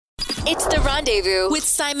It's The Rendezvous with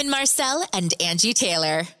Simon Marcel and Angie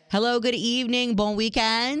Taylor. Hello, good evening, bon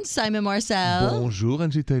weekend, Simon Marcel. Bonjour,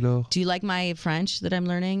 Angie Taylor. Do you like my French that I'm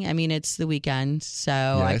learning? I mean, it's the weekend, so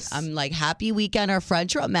Yes. I'm like, happy weekend, our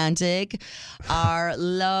French romantic, our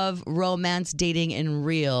love, romance, dating, and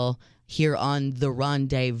real here on The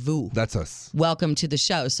Rendezvous. That's us. Welcome to the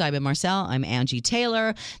show, Simon Marcel. I'm Angie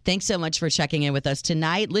Taylor. Thanks so much for checking in with us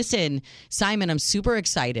tonight. Listen, Simon, I'm super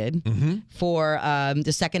excited for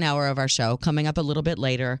the second hour of our show coming up a little bit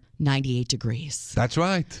later, 98 Degrees. That's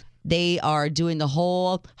right. They are doing the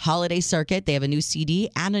whole holiday circuit. They have a new CD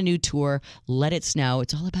and a new tour, Let It Snow.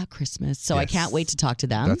 It's all about Christmas, so I Yes. can't wait to talk to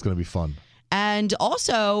them. That's going to be fun. And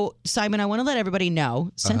also, Simon, I want to let everybody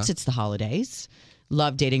know, since it's the holidays,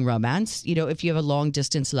 love, dating, romance, you know, if you have a long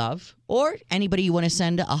distance love or anybody you want to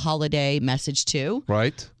send a holiday message to,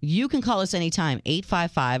 Right? you can call us anytime,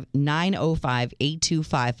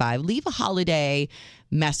 855-905-8255. Leave a holiday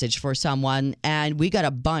message for someone, and we got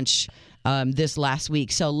a bunch this last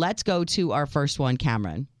week. So let's go to our first one,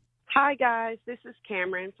 Cameron. Hi, guys. This is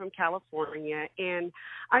Cameron from California, and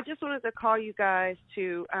I just wanted to call you guys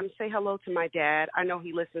to say hello to my dad. I know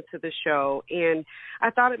he listens to the show, and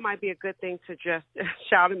I thought it might be a good thing to just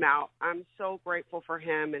shout him out. I'm so grateful for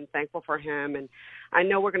him and thankful for him, and I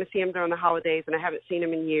know we're going to see him during the holidays, and I haven't seen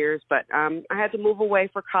him in years, but I had to move away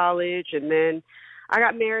for college, and then I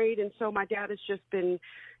got married, and so my dad has just been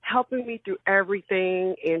helping me through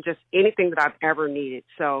everything and just anything that I've ever needed.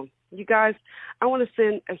 So, you guys, I want to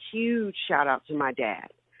send a huge shout out to my dad.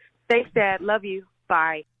 Thanks, Dad. Love you.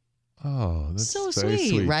 Bye. Oh, that's So very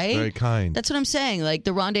sweet, right? Very kind. That's what I'm saying. Like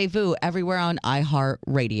The Rendezvous everywhere on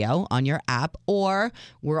iHeartRadio, on your app, or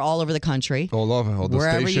we're all over the country. all over all the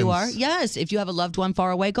Wherever stations. you are. Yes. If you have a loved one far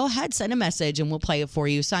away, go ahead, send a message and we'll play it for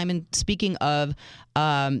you. Simon, speaking of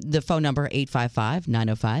the phone number,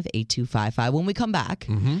 855-905-8255. When we come back,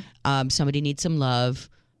 somebody needs some love,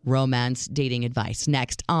 romance, dating advice.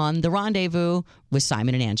 Next on The Rendezvous with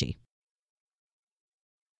Simon and Angie.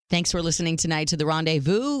 Thanks for listening tonight to The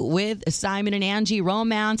Rendezvous with Simon and Angie.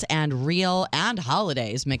 Romance and real and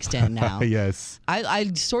holidays mixed in now. Yes.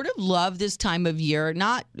 I sort of love this time of year,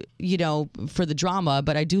 not, you know, for the drama,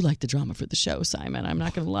 but I do like the drama for the show, Simon. I'm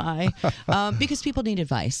not going to lie. Because people need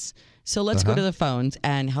advice. So let's go to the phones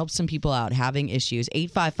and help some people out having issues.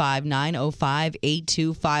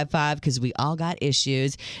 855-905-8255 because we all got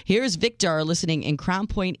issues. Here's Victor listening in Crown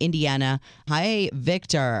Point, Indiana. Hi,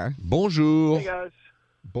 Victor. Bonjour. Hey, guys.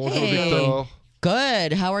 Bonjour, Hey. Victor.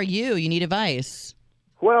 Good. How are you? You need advice.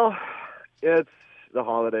 Well, it's the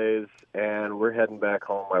holidays, and we're heading back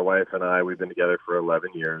home. My wife and I, we've been together for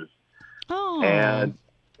 11 years. Oh, And,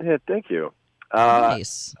 yeah, thank you.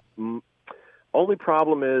 nice. Only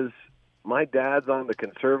problem is my dad's on the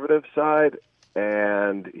conservative side,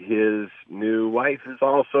 and his new wife is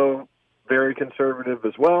also very conservative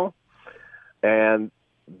as well. And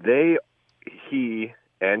he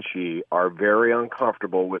and she are very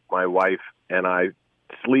uncomfortable with my wife and I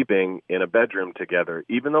sleeping in a bedroom together,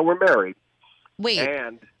 even though we're married. Wait,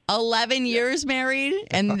 And 11 years married?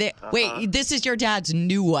 And wait, this is your dad's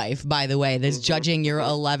new wife, by the way, that's judging your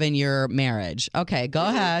 11-year marriage. Okay, go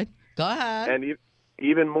ahead. Go ahead. and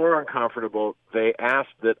even more uncomfortable, they asked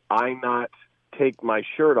that I not take my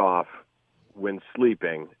shirt off when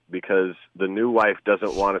sleeping because the new wife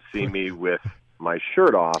doesn't want to see me with my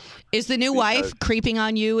shirt off. Is the new wife creeping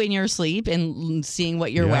on you in your sleep and seeing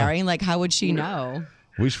what you're Yeah. wearing? Like, how would she know?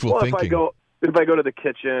 Wishful Well, thinking. if I go to the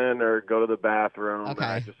kitchen or go to the bathroom, Okay.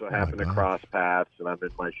 and I just so happen to God. cross paths and I'm in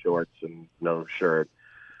my shorts and no shirt.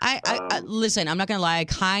 I listen, I'm not gonna lie.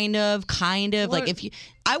 Kind of. Like, What? if you,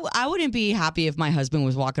 I wouldn't be happy if my husband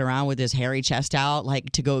was walking around with his hairy chest out,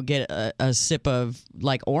 like to go get a sip of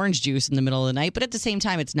like orange juice in the middle of the night. But at the same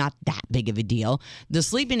time, it's not that big of a deal. The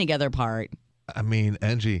sleeping together part. I mean,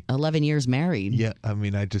 Angie. 11 years married. Yeah, I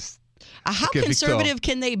mean, I just... How Okay, Victor. conservative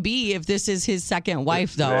can they be if this is his second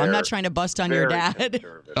wife, though? I'm not trying to bust on your Very dad.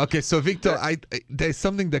 conservative. Okay, so Victor, there's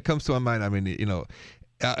something that comes to my mind. I mean, you know,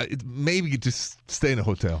 maybe just stay in a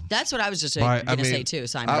hotel. That's what I was just Right, going to I mean, say, too,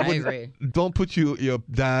 Simon. I wouldn't- agree. Don't put your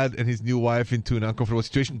dad and his new wife into an uncomfortable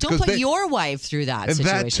situation. Don't because put your wife through that and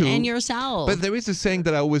that situation too. and yourself. But there is a saying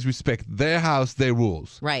that I always respect: their house, their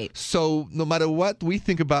rules. Right. So no matter what we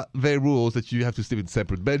think about their rules, that you have to sleep in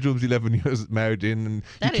separate bedrooms, 11 years married in, and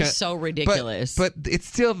That you is can't- so ridiculous. But it's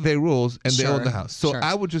still their rules, and they own Sure, the house. So sure.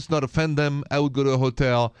 I would just not offend them. I would go to a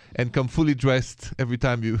hotel and come fully dressed every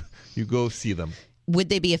time you go see them. Would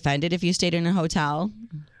they be offended if you stayed in a hotel?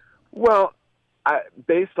 Well,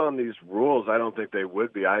 based on these rules, I don't think they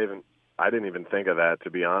would be. I didn't even think of that, to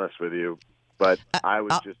be honest with you. But I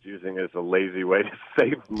was just using it as a lazy way to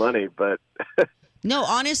save money. But No,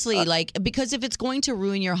 honestly, like, because if it's going to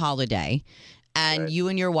ruin your holiday and you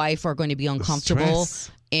and your wife are going to be uncomfortable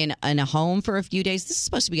stress. in a home for a few days, this is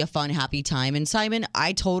supposed to be a fun, happy time. And Simon,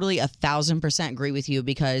 I totally 1,000% agree with you,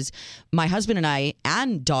 because my husband and I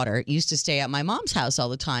and daughter used to stay at my mom's house all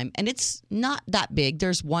the time. And it's not that big.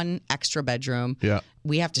 There's one extra bedroom. Yeah.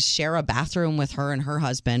 We have to share a bathroom with her and her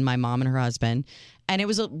husband, my mom and her husband. And it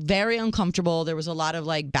was very uncomfortable. There was a lot of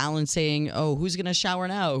like balancing, oh, who's going to shower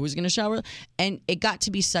now? Who's going to shower? And it got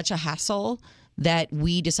to be such a hassle that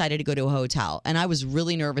we decided to go to a hotel. And I was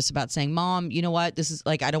really nervous about saying, Mom, you know what? This is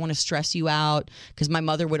like, I don't want to stress you out, because my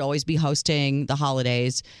mother would always be hosting the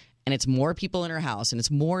holidays. And it's more people in her house, and it's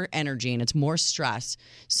more energy, and it's more stress.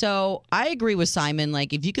 So I agree with Simon.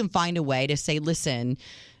 Like, if you can find a way to say, listen,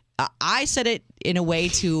 I said it in a way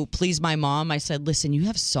to please my mom. I said, listen, you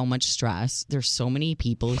have so much stress. There's so many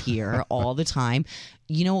people here all the time.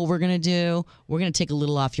 You know what we're going to do? We're going to take a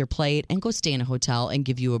little off your plate and go stay in a hotel and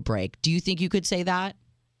give you a break. Do you think you could say that?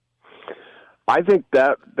 I think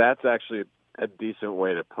that's actually a decent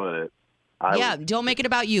way to put it. Don't make it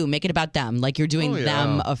about you. Make it about them. Like you're doing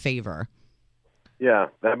them a favor. Yeah,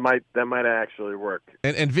 that might actually work.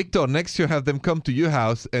 And Victor, next year have them come to your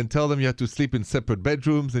house and tell them you have to sleep in separate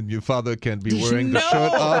bedrooms and your father can be wearing the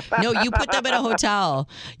shirt off. No, you put them in a hotel.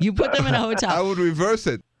 You put them in a hotel. I would reverse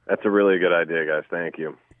it. That's a really good idea, guys. Thank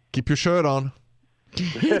you. Keep your shirt on.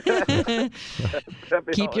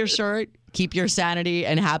 Keep your shirt, keep your sanity,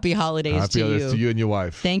 and happy holidays to you. Happy holidays to you and your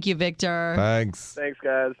wife. Thank you, Victor. Thanks. Thanks,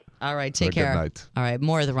 guys. All right, take Have a care. good night. All right,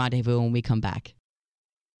 more of The Rendezvous when we come back.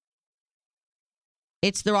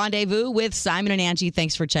 It's The Rendezvous with Simon and Angie.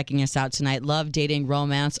 Thanks for checking us out tonight. Love, dating,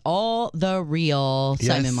 romance, all the real. Yes.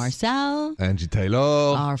 Simon Marcel. Angie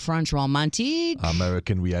Taylor. Our French romantique.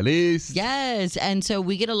 American realist. Yes. And so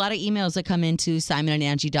we get a lot of emails that come into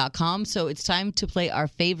simonandangie.com. So it's time to play our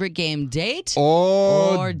favorite game, Date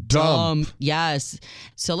Or dump. Yes.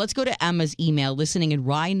 So let's go to Emma's email, listening in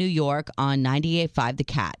Rye, New York on 98.5 The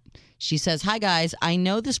Cat. She says, hi, guys. I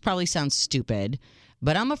know this probably sounds stupid,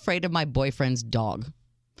 but I'm afraid of my boyfriend's dog.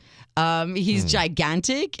 He's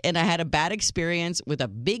gigantic, and I had a bad experience with a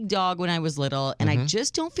big dog when I was little, and I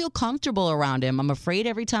just don't feel comfortable around him. I'm afraid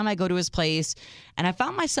every time I go to his place, and I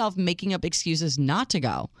found myself making up excuses not to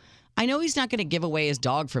go. I know he's not going to give away his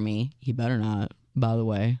dog for me. He better not, by the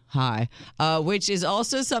way. Hi. Which is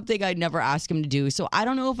also something I'd never ask him to do. So I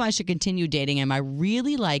don't know if I should continue dating him. I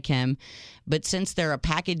really like him, but since they're a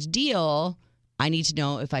package deal, I need to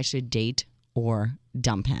know if I should date or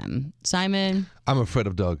dump him. Simon? I'm afraid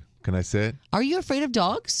of dog. Can I say it? Are you afraid of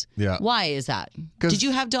dogs? Yeah. Why is that? 'Cause Did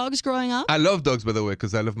you have dogs growing up? I love dogs, by the way,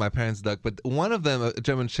 because I love my parents' dog. But one of them, a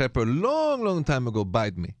German Shepherd, long time ago,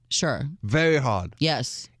 bite me. Sure. Very hard.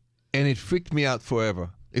 Yes. And it freaked me out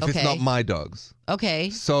forever if it's Okay. not my dogs.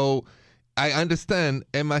 Okay. So I understand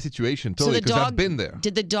in my situation totally, because I've been there.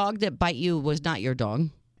 Did the dog that bite you was not your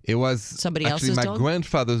dog? It was Somebody actually else's my dog?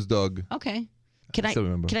 grandfather's dog. Okay. I still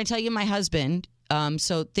remember. Can I tell you my husband?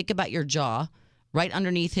 So think about your jaw. Right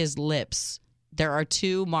underneath his lips, there are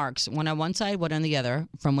two marks, one on one side, one on the other,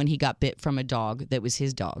 from when he got bit from a dog that was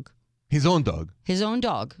his dog. His own dog. His own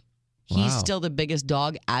dog. He's Wow. still the biggest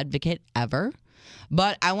dog advocate ever.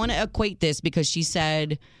 But I want to equate this because she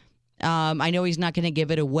said, I know he's not going to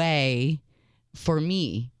give it away for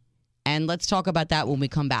me. And let's talk about that when we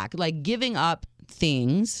come back. Like giving up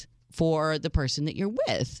things for the person that you're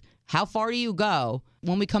with. How far do you go?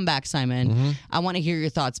 When we come back, Simon, I want to hear your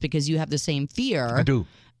thoughts because you have the same fear. I do.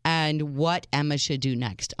 And what Emma should do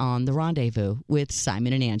next on The Rendezvous with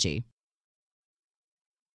Simon and Angie.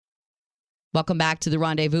 Welcome back to The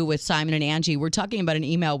Rendezvous with Simon and Angie. We're talking about an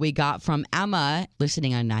email we got from Emma,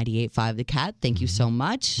 listening on 98.5 The Cat. Thank you so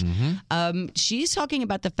much. She's talking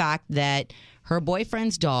about the fact that her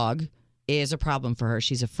boyfriend's dog is a problem for her.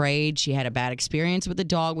 She's afraid. She had a bad experience with the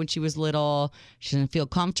dog when she was little. She doesn't feel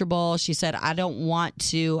comfortable. She said, I don't want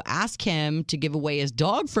to ask him to give away his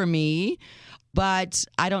dog for me, but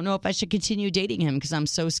I don't know if I should continue dating him because I'm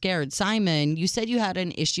so scared. Simon, you said you had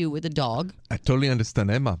an issue with a dog. I totally understand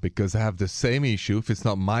Emma because I have the same issue. If it's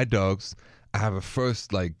not my dogs, I have a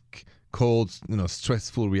first cold,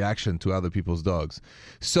 stressful reaction to other people's dogs.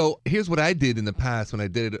 So here's what I did in the past when I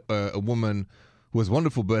dated a woman who was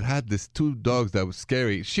wonderful, but had these two dogs that were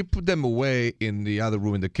scary. She put them away in the other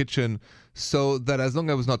room in the kitchen so that as long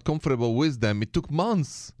as I was not comfortable with them, it took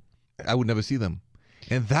months. I would never see them.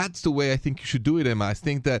 And that's the way I think you should do it, Emma. I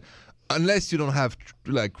think that unless you don't have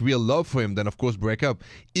real love for him, then of course break up.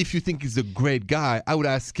 If you think he's a great guy, I would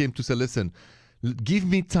ask him to say, listen, give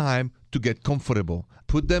me time to get comfortable.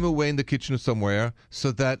 Put them away in the kitchen or somewhere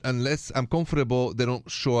so that unless I'm comfortable, they don't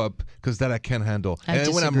show up because that I can't handle.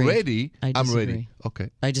 And when I'm ready, I'm ready. Okay.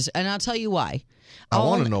 And I'll tell you why. I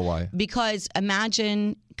want to know why. Because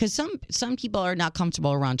imagine, because some people are not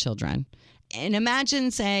comfortable around children. And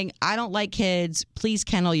imagine saying, I don't like kids. Please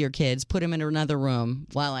kennel your kids. Put them in another room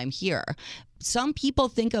while I'm here. Some people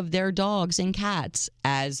think of their dogs and cats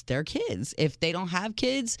as their kids. If they don't have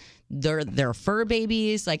kids, they're fur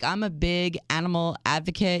babies. Like, I'm a big animal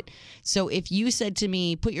advocate. So if you said to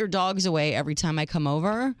me, put your dogs away every time I come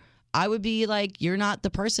over, I would be like, you're not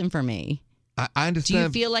the person for me. I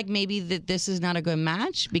understand. Do you feel like maybe that this is not a good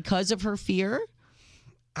match because of her fear?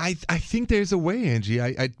 I think there's a way, Angie.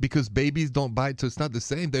 Because babies don't bite, so it's not the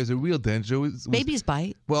same. There's a real danger. Babies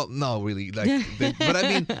bite. Well, no, really. But I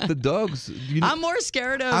mean, the dogs. I'm more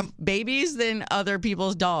scared of babies than other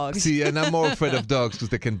people's dogs. See, and I'm more afraid of dogs because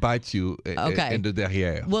they can bite you in the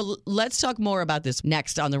derrière. Well, let's talk more about this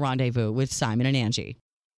next on The Rendezvous with Simon and Angie.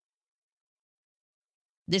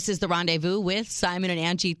 This is The Rendezvous with Simon and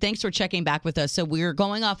Angie. Thanks for checking back with us. So we're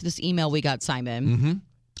going off this email we got, Simon. Mm-hmm.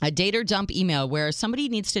 A date or dump email where somebody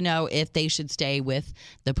needs to know if they should stay with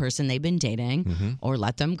the person they've been dating or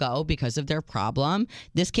let them go because of their problem.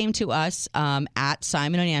 This came to us at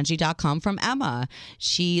simonandangie.com from Emma.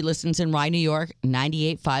 She listens in Rye, New York,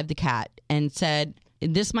 98.5 The Cat, and said,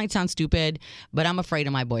 this might sound stupid, but I'm afraid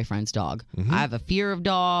of my boyfriend's dog. I have a fear of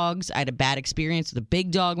dogs. I had a bad experience with a big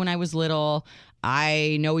dog when I was little.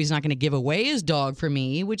 I know he's not going to give away his dog for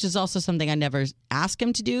me, which is also something I never ask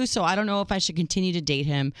him to do. So I don't know if I should continue to date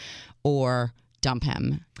him or dump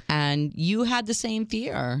him. And you had the same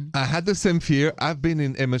fear. I had the same fear. I've been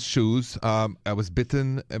in Emma's shoes. I was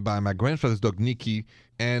bitten by my grandfather's dog, Nikki.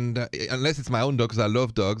 And unless it's my own dog, because I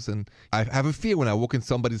love dogs, and I have a fear when I walk in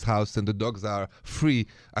somebody's house and the dogs are free,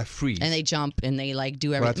 I freeze. And they jump and they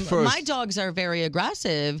do everything. My dogs are very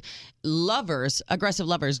aggressive lovers.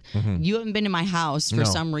 You haven't been in my house for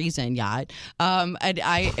some reason yet. And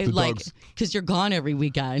I because you're gone every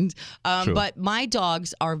weekend. But my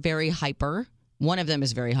dogs are very hyper. One of them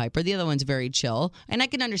is very hyper. The other one's very chill. And I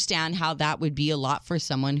can understand how that would be a lot for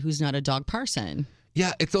someone who's not a dog person.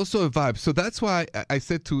 Yeah, it's also a vibe. So that's why I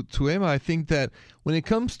said to Emma, I think that when it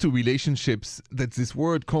comes to relationships, that this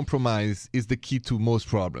word compromise is the key to most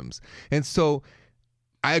problems. And so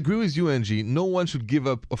I agree with you, Angie. No one should give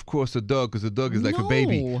up, of course, a dog because a dog is like a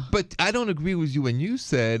baby. But I don't agree with you when you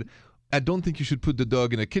said, I don't think you should put the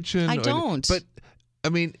dog in a kitchen. I don't. But, I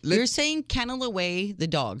mean... You're saying kennel away the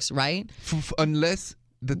dogs, right? Unless...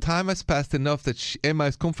 the time has passed enough that Emma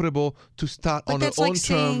is comfortable to start on her own term. But that's like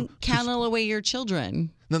saying kennel away your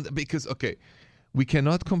children. No, because, we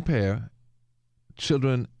cannot compare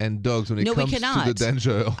children and dogs when it comes to the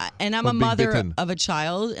danger and I'm a mother of a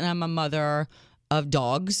child, and I'm a mother of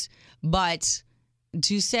dogs. But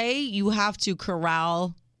to say you have to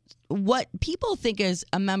corral what people think is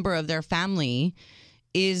a member of their family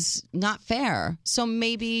is not fair. So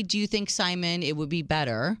maybe, do you think, Simon, it would be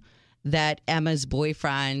better that Emma's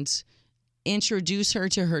boyfriend introduce her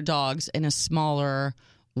to her dogs in a smaller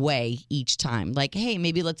way each time? Like, hey,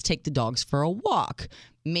 maybe let's take the dogs for a walk.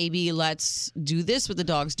 Maybe let's do this with the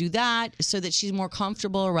dogs, do that, so that she's more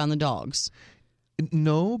comfortable around the dogs.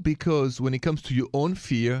 No, because when it comes to your own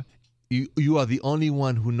fear, you are the only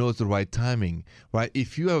one who knows the right timing, right?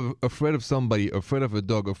 If you are afraid of somebody, afraid of a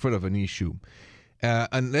dog, afraid of an issue,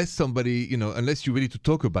 unless you're ready to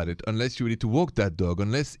talk about it, unless you're ready to walk that dog,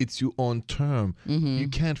 unless it's your own term, you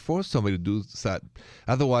can't force somebody to do that.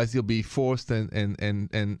 Otherwise, you'll be forced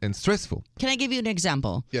and stressful. Can I give you an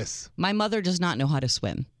example? Yes. My mother does not know how to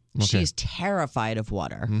swim. Okay. She's terrified of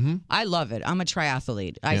water. I love it. I'm a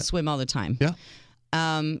triathlete. I swim all the time. Yeah.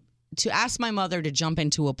 To ask my mother to jump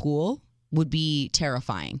into a pool would be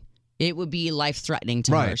terrifying. It would be life-threatening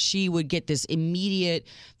to her. She would get this immediate...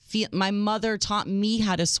 My mother taught me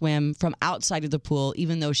how to swim from outside of the pool,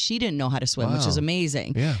 even though she didn't know how to swim, which is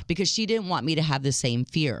amazing. Yeah. Because she didn't want me to have the same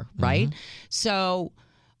fear, right? So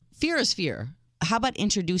fear is fear. How about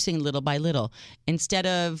introducing little by little? Instead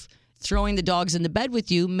of throwing the dogs in the bed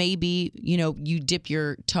with you, maybe, you dip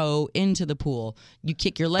your toe into the pool. You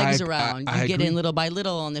kick your legs around. You get in little by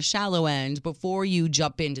little on the shallow end before you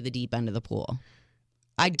jump into the deep end of the pool.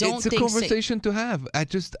 It's a conversation to have.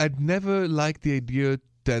 I'd never liked the idea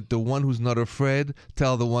that the one who's not afraid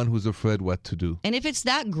tell the one who's afraid what to do. And if it's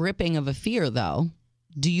that gripping of a fear, though,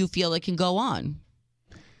 do you feel it can go on?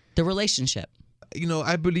 The relationship?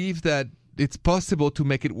 I believe that it's possible to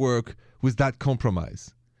make it work with that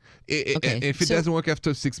compromise. If it doesn't work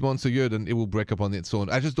after 6 months, a year, then it will break up on its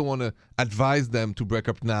own. I just don't want to advise them to break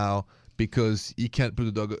up now because you can't put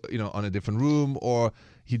the dog, on a different room, or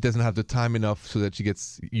he doesn't have the time enough so that she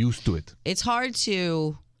gets used to it. It's hard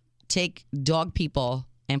to take dog people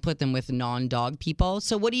and put them with non-dog people.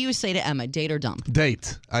 So what do you say to Emma? Date or dump?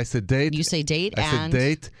 Date. I said date. You say date I and... said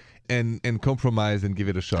date and compromise and give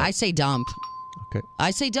it a shot. I say dump. Okay.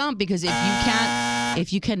 I say dump because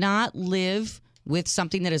if you cannot live with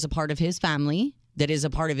something that is a part of his family, that is a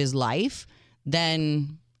part of his life,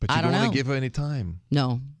 then But you I don't want know. to give her any time.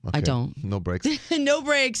 No, I Okay. don't. No breaks. No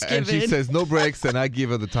breaks given. And she says no breaks, and I give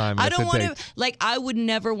her the time. I That's don't a want to, date. like, I would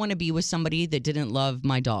never want to be with somebody that didn't love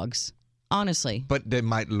my dogs. Honestly. But they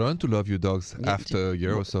might learn to love your dogs after a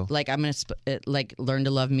year or so. Like, I'm going to, learn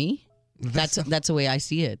to love me. That's the way I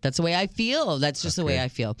see it. That's the way I feel. That's just the way I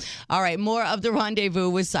feel. All right, more of The Rendezvous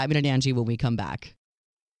with Simon and Angie when we come back.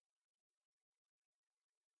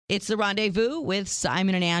 It's The Rendezvous with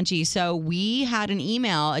Simon and Angie. So we had an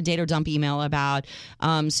email, a date or dump email about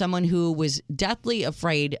someone who was deathly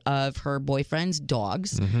afraid of her boyfriend's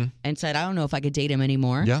dogs and said, I don't know if I could date him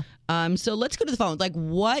anymore. Yeah. So let's go to the phone. Like,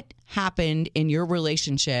 what happened in your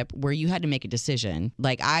relationship where you had to make a decision?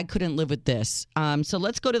 Like, I couldn't live with this. So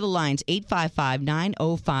let's go to the lines,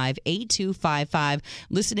 855-905-8255.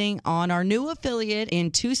 Listening on our new affiliate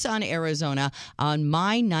in Tucson, Arizona on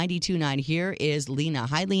My 92.9. Here is Lena.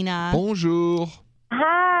 Hi, Lena. Bonjour.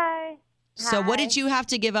 Hi. So what did you have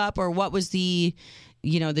to give up, or what was the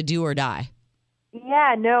do or die?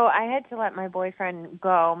 Yeah, no, I had to let my boyfriend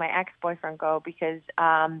go, my ex-boyfriend go, because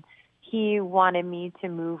he wanted me to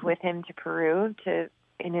move with him to Peru to,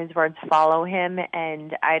 in his words, follow him,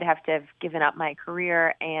 and I'd have to have given up my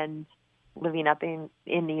career and living up in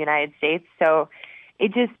the United States. So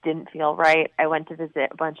it just didn't feel right. I went to visit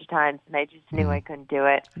a bunch of times, and I just knew I couldn't do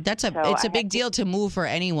it. It's a I big had deal to move for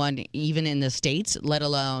anyone, even in the States, let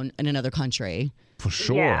alone in another country. For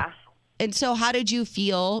sure. Yeah. And so how did you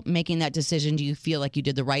feel making that decision? Do you feel like you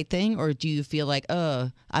did the right thing, or do you feel like,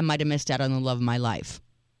 I might have missed out on the love of my life?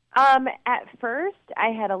 At first, I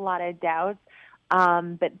had a lot of doubts,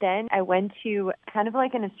 but then I went to kind of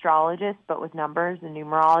like an astrologist, but with numbers, a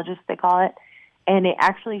numerologist, they call it, and it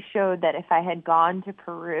actually showed that if I had gone to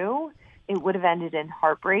Peru, it would have ended in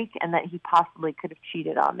heartbreak and that he possibly could have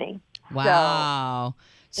cheated on me. Wow.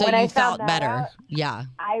 So when you I felt found that better. out, Yeah.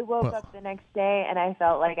 I woke up the next day and I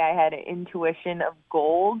felt like I had an intuition of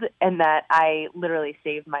gold and that I literally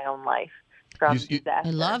saved my own life from disaster. I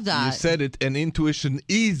love that. You said it, and intuition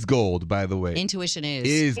is gold, by the way. Intuition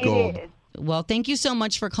Is gold. It is. Well, thank you so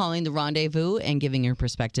much for calling The Rendezvous and giving your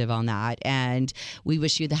perspective on that. And we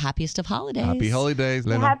wish you the happiest of holidays. Happy holidays,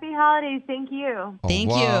 Lena. Happy holidays. Thank you. Au Thank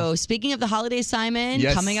revoir. you. Speaking of the holidays, Simon,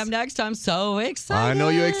 Yes. coming up next, I'm so excited. I know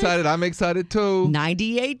you're excited. I'm excited too.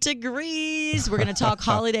 98 degrees. We're going to talk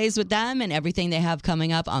holidays with them and everything they have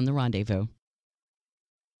coming up on The Rendezvous.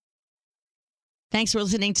 Thanks for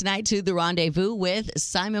listening tonight to The Rendezvous with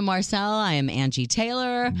Simon Marcel. I am Angie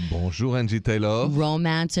Taylor. Bonjour, Angie Taylor.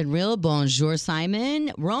 Romance and Real. Bonjour,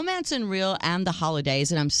 Simon. Romance and Real and the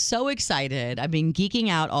holidays. And I'm so excited. I've been geeking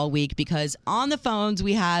out all week because on the phones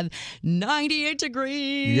we have 98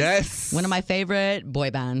 Degrees. Yes. One of my favorite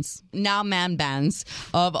boy bands, now man bands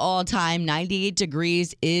of all time. 98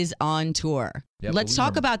 Degrees is on tour. Yep, Let's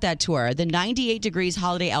talk about that tour. The 98 Degrees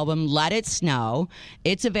holiday album, Let It Snow.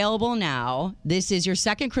 It's available now. This is your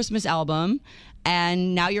second Christmas album,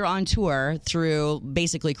 and now you're on tour through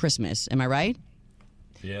basically Christmas. Am I right?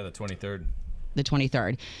 Yeah, the 23rd. The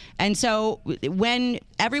 23rd. And so when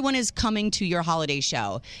everyone is coming to your holiday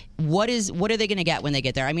show, what are they going to get when they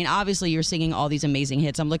get there? I mean, obviously you're singing all these amazing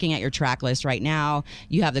hits. I'm looking at your track list right now.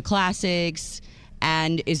 You have the classics.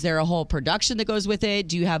 And is there a whole production that goes with it?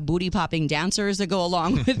 Do you have booty popping dancers that go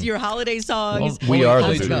along with your holiday songs? We are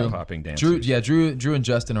How's the it go? booty popping dancers. Drew and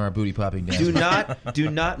Justin are our booty popping dancers.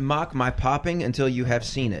 Do not mock my popping until you have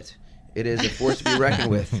seen it. It is a force to be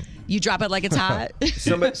reckoned with. You drop it like it's hot.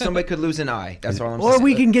 Somebody could lose an eye. That's all I'm Or saying.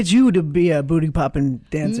 we can get you to be a booty popping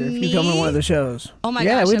dancer if you come on one of the shows. Oh my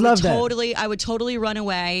yeah, gosh, we'd love that. I would totally run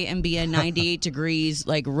away and be a 98 degrees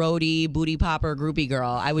like roadie, booty popper, groupie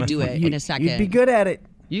girl. I would do it in a second. You'd be good at it.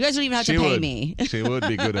 You guys don't even have to pay me. She would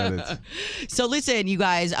be good at it. So listen, you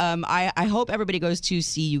guys, I hope everybody goes to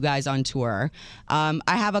see you guys on tour. I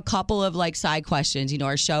have a couple of like side questions. You know,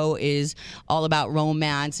 our show is all about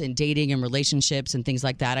romance and dating and relationships and things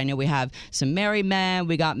like that. I know we have some married men.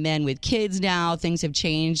 We got men with kids now. Things have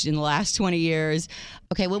changed in the last 20 years.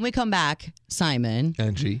 Okay, when we come back, Simon,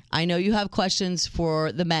 Angie. I know you have questions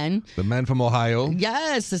for the men. The man from Ohio.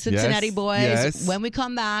 Yes, the Cincinnati Yes, boys. yes. When we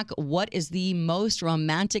come back, what is the most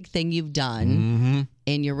romantic thing you've done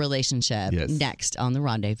in your relationship? Yes. Next on The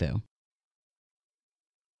Rendezvous.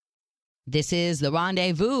 This is The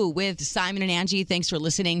Rendezvous with Simon and Angie. Thanks for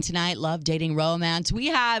listening tonight. Love, dating, romance. We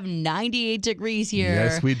have 98 degrees here.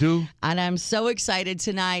 Yes, we do. And I'm so excited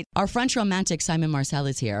tonight. Our French romantic, Simon Marcel,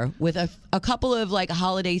 is here with a couple of like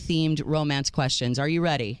holiday-themed romance questions. Are you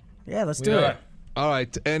ready? Yeah, let's do it. All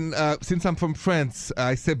right. And since I'm from France,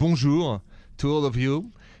 I say bonjour to all of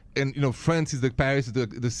you. And, you know, France is Paris is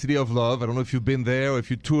the city of love. I don't know if you've been there or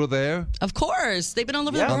if you tour there. Of course. They've been all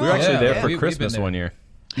over the We world. were actually there for We've Christmas been there. one year.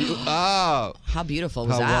 Ah, How beautiful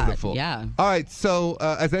was how that? wonderful. Yeah. All right. So,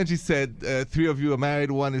 as Angie said, 3 of you are married,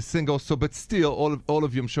 1 is single. So, but still, all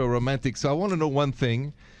of you, I'm sure, are romantic. So I want to know one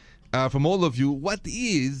thing from all of you. What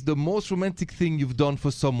is the most romantic thing you've done for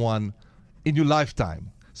someone in your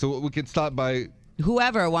lifetime? So we can start by...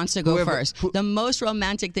 Whoever wants to go Whoever. first. The most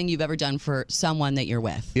romantic thing you've ever done for someone that you're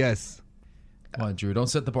with. Yes. Come on, Drew. Don't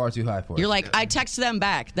set the bar too high for us. You're like, I text them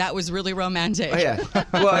back. That was really romantic. Oh yeah.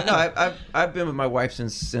 Well, no, I've been with my wife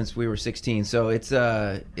since we were 16, so it's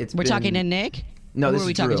We're been- talking to Nick? No, Who this are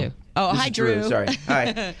we is talking Drew. to? Oh, This hi, is Drew. Sorry.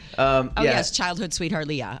 Hi. Oh, yeah. yes, childhood sweetheart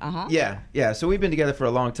Leah. Uh-huh. Yeah. So we've been together for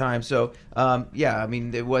a long time. So yeah, I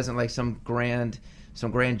mean, it wasn't like some grand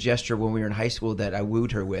gesture when we were in high school that I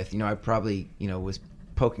wooed her with. You know, I probably was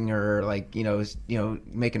poking her, like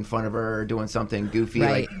making fun of her or doing something goofy,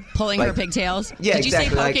 Right. like Pulling her pigtails. Yeah, Did you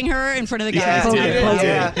exactly, say poking her in front of the Yeah, guys?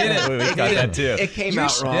 yeah. We got that too. It came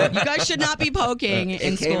out wrong. You guys should not be poking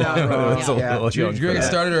in It came school. out wrong. It's a little young Drew for gets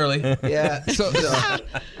that. started early. Yeah.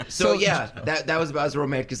 So yeah, that was about as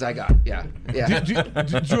romantic as I got. Yeah.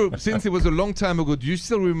 Drew, since it was a long time ago, do you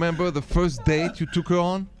still remember the first date you took her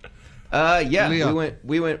on? Yeah. Leah.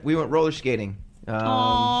 We went roller skating.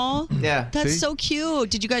 Aw, Yeah. that's See? so cute.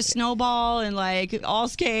 Did you guys snowball and like all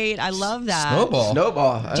skate? I love that.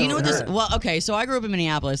 Snowball. Do you know what this? Well, okay, so I grew up in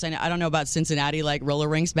Minneapolis, and I don't know about Cincinnati, like roller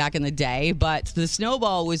rinks back in the day, but the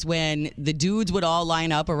snowball was when the dudes would all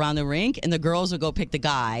line up around the rink, and the girls would go pick the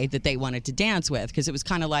guy that they wanted to dance with, because it was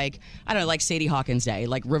kind of like, I don't know, like Sadie Hawkins Day,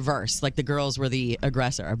 like reverse, like the girls were the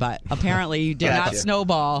aggressor. But apparently, you did not Gotcha.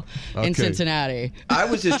 snowball in Okay. Cincinnati. I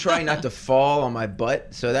was just trying not to fall on my butt,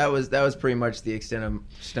 so that was pretty much the extent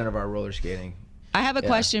of our roller skating. I have a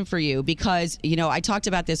question for you because, I talked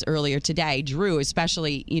about this earlier today. Drew,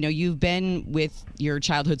 especially, you've been with your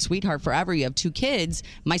childhood sweetheart forever. You have 2 kids.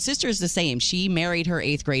 My sister's the same. She married her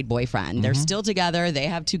 8th grade boyfriend. They're still together. They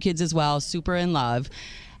have 2 kids as well, super in love.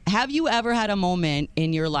 Have you ever had a moment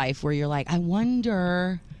in your life where you're like, I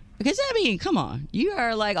wonder, because come on, you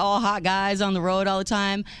are like all hot guys on the road all the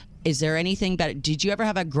time. Is there anything better? Did you ever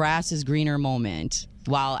have a grass is greener moment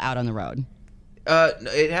while out on the road?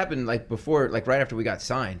 It happened like before, like right after we got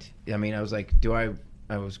signed. I mean, I was like, I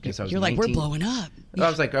was You're like, 19. we're blowing up.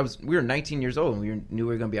 We were 19 years old and knew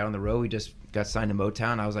we were going to be out on the road. We just got signed to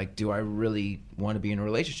Motown. I was like, do I really want to be in a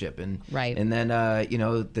relationship? And Right. And then,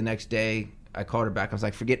 the next day I called her back. I was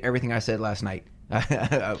like, forget everything I said last night.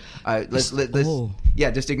 Let's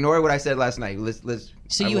just ignore what I said last night.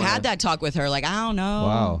 So you had that talk with her, like, I don't know,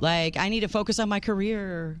 Wow. like I need to focus on my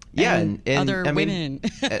career. Yeah, and other I mean,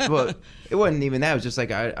 women. well, it wasn't even that. It was just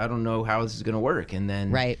like I don't know how this is going to work. And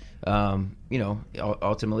then, Right.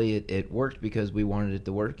 Ultimately it worked because we wanted it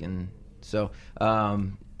to work. And so,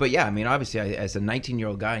 but yeah, I mean, obviously, as a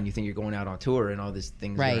 19-year-old guy, and you think you're going out on tour and all these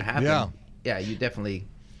things are going Right. to happen. Yeah. Yeah, you definitely.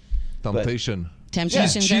 Temptation.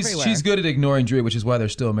 Temptations everywhere. She's good at ignoring Drew, which is why they're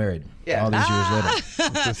still married. Yeah. All these years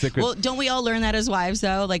later. It's a secret. Well, don't we all learn that as wives,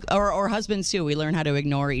 though? Like, or husbands too. We learn how to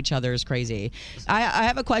ignore each other's crazy. I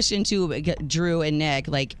have a question too, Drew and Nick.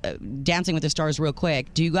 Like, Dancing with the Stars, real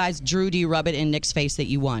quick. Do you rub it in Nick's face that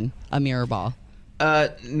you won a mirror ball?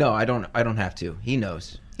 No, I don't have to. He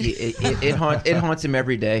knows. It haunts him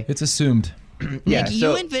every day. It's assumed. Yeah. Nick,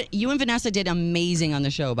 So you and Vanessa did amazing on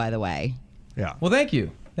the show, by the way. Yeah. Well, thank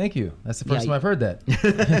you. Thank you. That's the first Yeah. time I've heard that.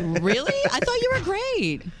 Really? I thought you were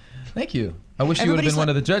great. Thank you. I wish you would have Everybody's been one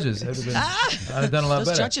of the judges. I'd have done a lot Those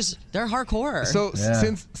better. judges, they're hardcore. So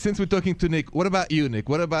Yeah. since we're talking to Nick, what about you, Nick?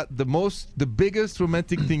 What about the biggest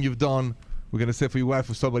romantic thing you've done? We're gonna say for your wife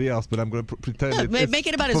or somebody else, but I'm gonna pretend it's Make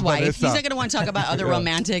it about his for wife. Vanessa. He's not going to want to talk about other Yeah.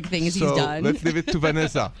 romantic things So he's done. let's leave it to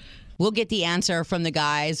Vanessa. We'll get the answer from the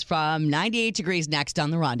guys from 98 Degrees next on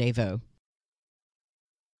The Rendezvous.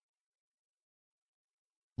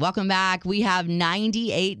 Welcome back. We have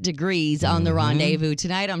 98 degrees on The Rendezvous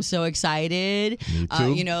tonight. I'm so excited. Me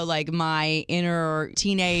too. Like my inner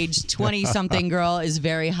teenage 20-something girl is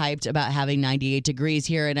very hyped about having 98 degrees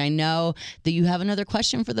here. And I know that you have another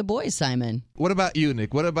question for the boys, Simon. What about you,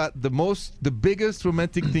 Nick? What about the biggest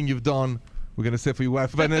romantic thing you've done? We're gonna say for your wife,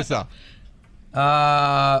 Vanessa.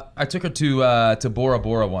 I took her to Bora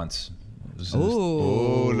Bora once. It Just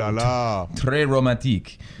Oh la la. Très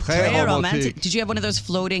romantique. Très Very romantique. romantic. Did you have one of those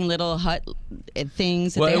floating little hut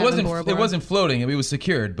things? That Well, they it have in wasn't. Bora Bora? It wasn't floating. I mean, it was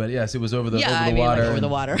secured, but yes, it was over the water. Like over the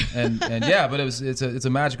water. and yeah, but it's a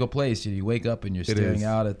magical place. You wake up and you're staring is.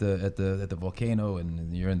 out at the volcano,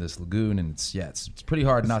 and you're in this lagoon, and it's pretty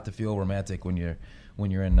hard not to feel romantic when you're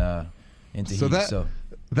in Tahiti.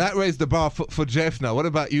 That raised the bar for Jeff now. What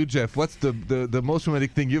about you, Jeff? What's the most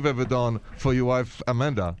romantic thing you've ever done for your wife,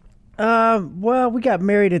 Amanda? Well, we got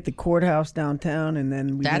married at the courthouse downtown, and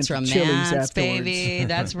then we That's went to Chili's romance, afterwards. baby.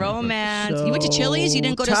 That's romance. You went to Chili's? You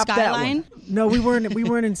didn't go to top that Skyline? one. No, we weren't. We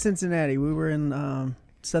weren't in Cincinnati. We were in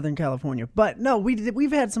Southern California. But no,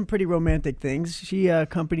 we've had some pretty romantic things. She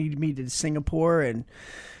accompanied me to Singapore, and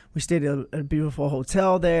we stayed at a beautiful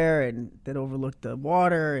hotel there, and that overlooked the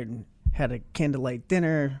water, and had a candlelight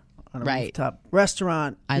dinner on a rooftop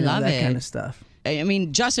restaurant. I love that it. kind of stuff. I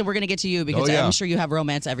mean, Justin, we're going to get to you because I'm sure you have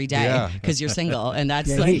romance every day because you're single, and that's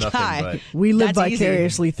we live that's easy.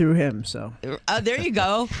 vicariously through him. So there you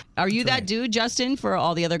go. Are you that dude, Justin, for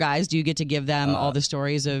all the other guys? Do you get to give them all the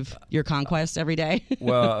stories of your conquest every day?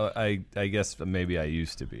 Well, I guess maybe I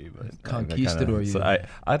used to be, but Conquistador.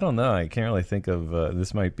 I don't know. I can't really think of.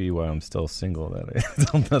 This might be why I'm still single. That I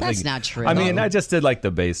don't know. That's not true. I mean, I just did like the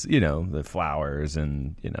base, the flowers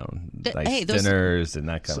and nice dinners and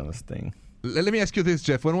that kind of thing. Let me ask you this,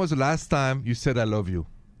 Jeff. When was the last time you said I love you?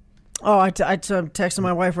 Oh, I'm texting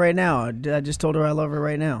my wife right now. I just told her I love her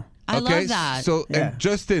right now. I love that. So, and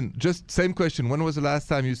Justin, just same question. When was the last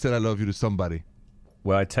time you said I love you to somebody?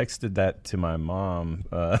 Well, I texted that to my mom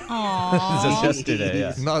just yesterday.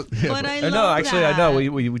 Yeah. But I love no, actually, that. I know.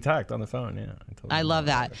 We talked on the phone. Yeah, I love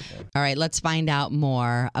that. All right, let's find out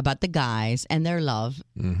more about the guys and their love.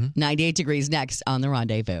 98 Degrees next on The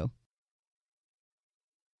Rendezvous.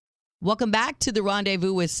 Welcome back to The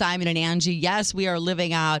Rendezvous with Simon and Angie. Yes, we are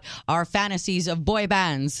living out our fantasies of boy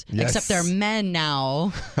bands, except they're men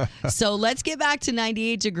now. So let's get back to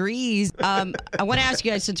 98 Degrees. I want to ask you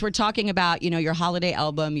guys, since we're talking about, your holiday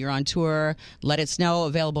album, you're on tour, Let It Snow,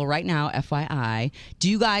 available right now, FYI. Do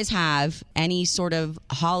you guys have any sort of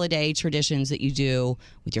holiday traditions that you do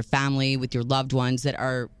with your family, with your loved ones that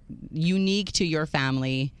are unique to your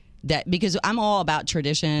family? Because I'm all about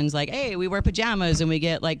traditions, like, hey, we wear pajamas and we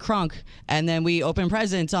get like crunk and then we open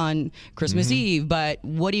presents on Christmas Eve. But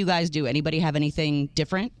what do you guys do? Anybody have anything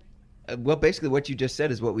different? Well, basically what you just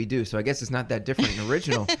said is what we do. So I guess it's not that different and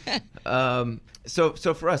original. So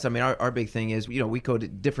for us, I mean, our big thing is, we go to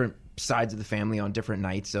different sides of the family on different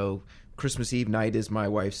nights. So Christmas Eve night is my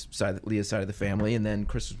wife's side, Leah's side of the family. And then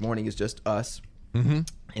Christmas morning is just us.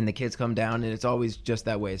 And the kids come down, and it's always just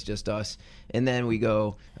that way. It's just us. And then we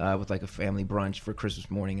go with like a family brunch for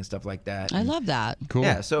Christmas morning and stuff like that. I love that. Cool.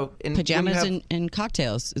 Yeah. So pajamas and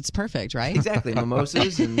cocktails. It's perfect, right? Exactly.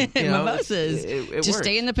 Mimosas and mimosas. It just works.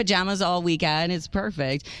 stay in the pajamas all weekend. It's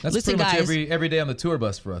perfect. That's Listen, pretty much guys. every day on the tour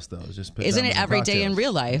bus for us, though. It's just Isn't it pajamas and every day in cocktails.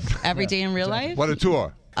 real life? Every day in real life? What a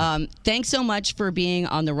tour. Thanks so much for being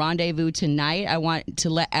on The Rendezvous tonight. I want to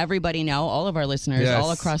let everybody know, all of our listeners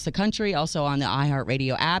all across the country, also on the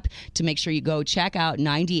iHeartRadio app, to make sure you go check out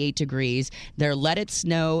 98 Degrees, their Let It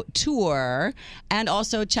Snow tour, and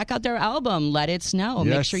also check out their album, Let It Snow.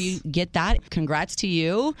 Make sure you get that. Congrats to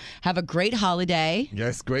you. Have a great holiday.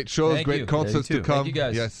 Yes, great shows, Thank great you. concerts Yeah, to you too. come. Thank you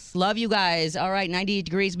guys. Yes. Love you guys. All right, 98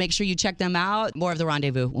 Degrees. Make sure you check them out. More of The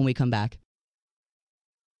Rendezvous when we come back.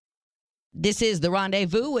 This is The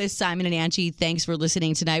Rendezvous with Simon and Angie. Thanks for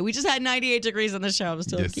listening tonight. We just had 98 Degrees on the show. I'm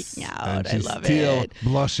still geeking out. And I she's love still it.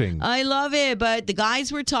 blushing. I love it. But the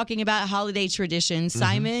guys were talking about holiday traditions.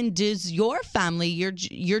 Simon, does your family,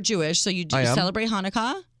 you're Jewish, so you I am. celebrate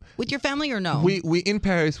Hanukkah with your family or no? We in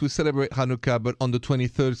Paris, we celebrate Hanukkah, but on the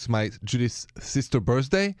 23rd is my Judith's sister's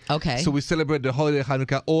birthday. Okay. So we celebrate the holiday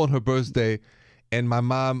Hanukkah all on her birthday, and my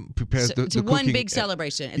mom prepares So the it's the one cooking. big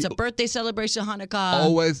celebration. It's a birthday celebration, Hanukkah.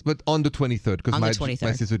 Always, but on the 23rd, because On the my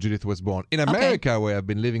 23rd. sister Judith was born. In America, where I've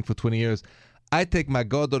been living for 20 years, I take my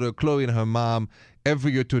goddaughter Chloe and her mom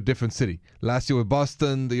every year to a different city. Last year was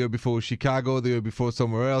Boston, the year before was Chicago, the year before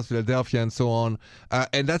somewhere else, Philadelphia, and so on.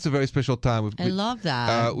 And that's a very special time. I love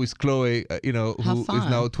that. With Chloe, who is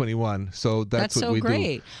fun. now 21. So that's what so we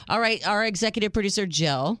great. do. All right, our executive producer,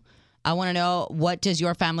 Jill. I want to know, what does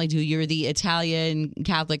your family do? You're the Italian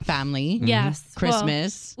Catholic family. Yes.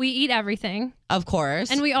 Christmas. Well, we eat everything. Of course.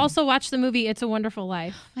 And we also watch the movie It's a Wonderful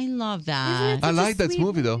Life. I love that. I like that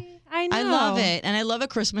movie, though. I know. I love it. And I love A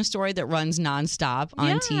Christmas Story that runs nonstop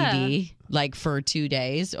on TV, like for 2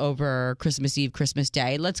 days over Christmas Eve, Christmas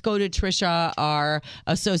Day. Let's go to Trisha, our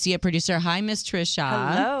associate producer. Hi, Miss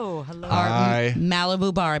Trisha. Hello. Hi.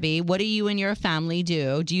 Malibu Barbie. What do you and your family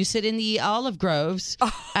do? Do you sit in the olive groves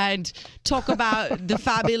and talk about the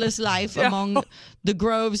fabulous life among the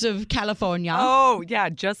groves of California? Oh, yeah,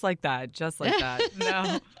 just like that.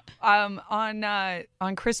 No.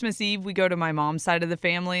 On Christmas Eve, we go to my mom's side of the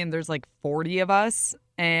family, and there's like 40 of us.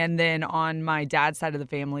 And then on my dad's side of the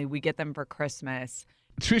family, we get them for Christmas.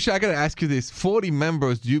 Trisha, I got to ask you this. 40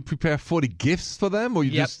 members, do you prepare 40 gifts for them, or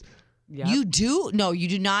you just... Yep. You do? No, you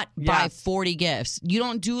do not buy 40 gifts. You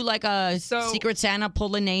don't do like a Secret Santa,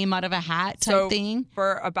 pull a name out of a hat type thing?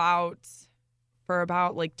 For about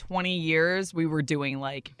like 20 years, we were doing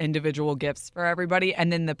like individual gifts for everybody.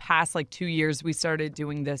 And then the past like 2 years, we started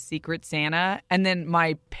doing the Secret Santa. And then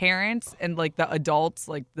my parents and like the adults,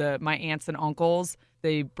 like my aunts and uncles,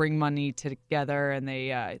 they bring money together and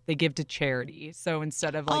they give to charity. So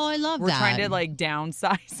instead of like, I love we're that. trying to like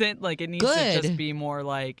downsize it. Like it needs to just be more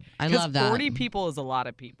like, I love that. 40 people is a lot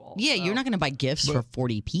of people. Yeah, so. You're not going to buy gifts for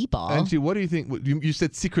 40 people. Angie, what do you think? You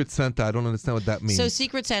said Secret Santa. I don't understand what that means. So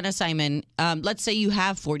Secret Santa, Simon, let's say you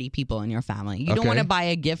have 40 people in your family. You don't want to buy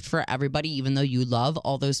a gift for everybody, even though you love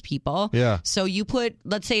all those people. Yeah. So you put,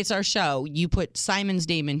 let's say it's our show, you put Simon's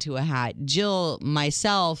name into a hat, Jill,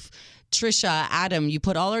 myself, Trisha, Adam, you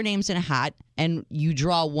put all our names in a hat and you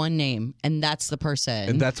draw one name, and that's the person.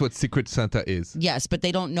 And that's what Secret Santa is. Yes, but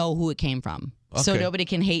they don't know who it came from. So Okay. nobody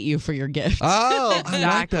can hate you for your gift. Oh, I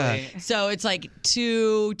like that. So it's like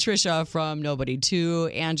to Trisha from nobody, to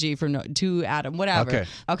Angie from to Adam, whatever.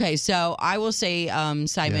 Okay. So I will say,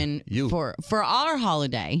 Simon, for our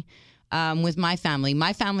holiday. With my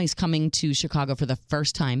family's coming to Chicago for the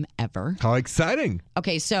first time ever. How exciting.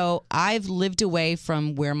 Okay, so I've lived away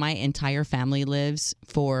from where my entire family lives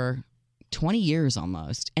for 20 years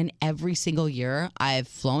almost. And every single year I've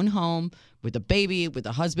flown home with a baby, with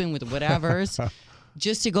a husband, with whatever's,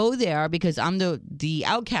 just to go there because I'm the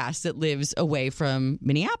outcast that lives away from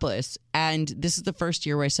Minneapolis. And this is the first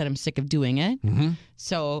year where I said I'm sick of doing it. Mm-hmm.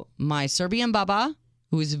 So my Serbian baba,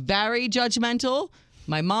 who is very judgmental,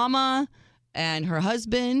 my mama and her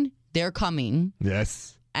husband, they're coming.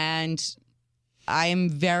 Yes. And I'm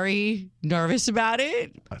very nervous about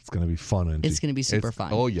it. That's going to be fun, Angie. It's going to be super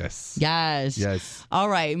fun. Oh, yes. Yes. Yes. All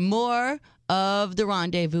right. More of The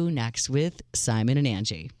Rendezvous next with Simon and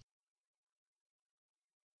Angie.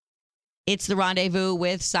 It's The Rendezvous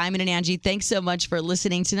with Simon and Angie. Thanks so much for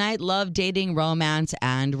listening tonight. Love, dating, romance,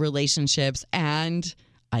 and relationships. And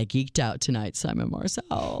I geeked out tonight, Simon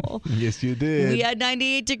Marcel. Yes, you did. We had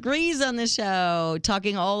 98 Degrees on the show,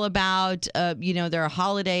 talking all about, their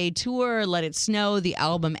holiday tour, Let It Snow, the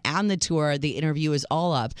album and the tour. The interview is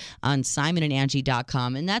all up on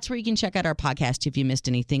simonandangie.com. And that's where you can check out our podcast if you missed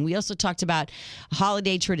anything. We also talked about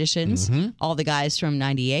holiday traditions. Mm-hmm. All the guys from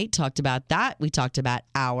 98 talked about that. We talked about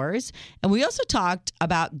ours. And we also talked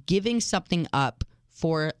about giving something up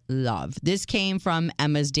for love. This came from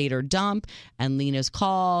Emma's Date or Dump and Lena's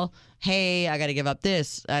call. Hey, I got to give up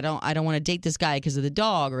this. I don't want to date this guy because of the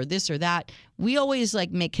dog or this or that. We always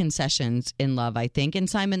make concessions in love, I think. And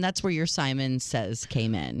Simon, that's where your Simon Says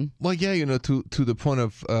came in. Well, yeah, to the point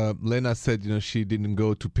of Lena said, she didn't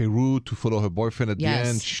go to Peru to follow her boyfriend at the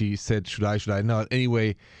end. She said, should I not?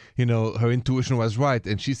 Anyway, her intuition was right.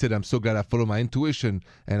 And she said, I'm so glad I followed my intuition.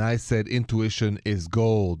 And I said, intuition is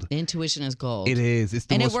gold. Intuition is gold. It is. It's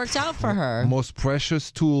the and it worked out for her. Most precious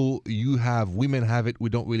tool you have. Women have it. We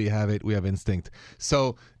don't really have it. We have instinct.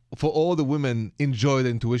 So for all the women, enjoy the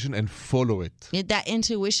intuition and follow it. That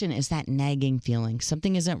intuition is that nagging feeling.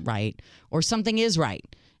 Something isn't right or something is right.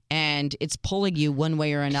 And it's pulling you one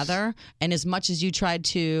way or another. And as much as you tried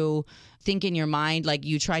to think in your mind,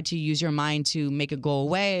 you try to use your mind to make it go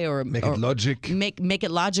away or make it logic. Make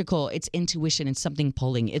it logical. It's intuition and something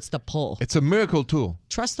pulling. It's the pull. It's a miracle tool.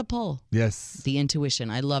 Trust the pull. Yes. The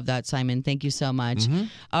intuition. I love that, Simon. Thank you so much. Mm-hmm.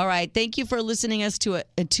 All right. Thank you for listening to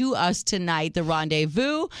us tonight. The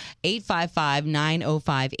Rendezvous,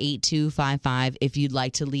 855-905-8255 if you'd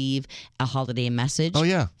like to leave a holiday message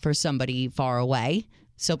for somebody far away.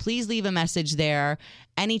 So please leave a message there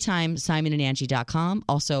anytime, simonandangie.com.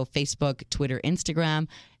 Also, Facebook, Twitter, Instagram,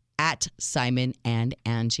 at Simon and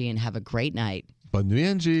Angie. And have a great night. Bonne nuit,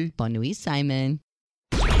 Angie. Bonne nuit, Simon.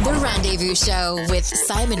 The Rendezvous Show with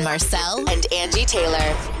Simon Marcel and Angie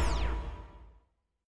Taylor.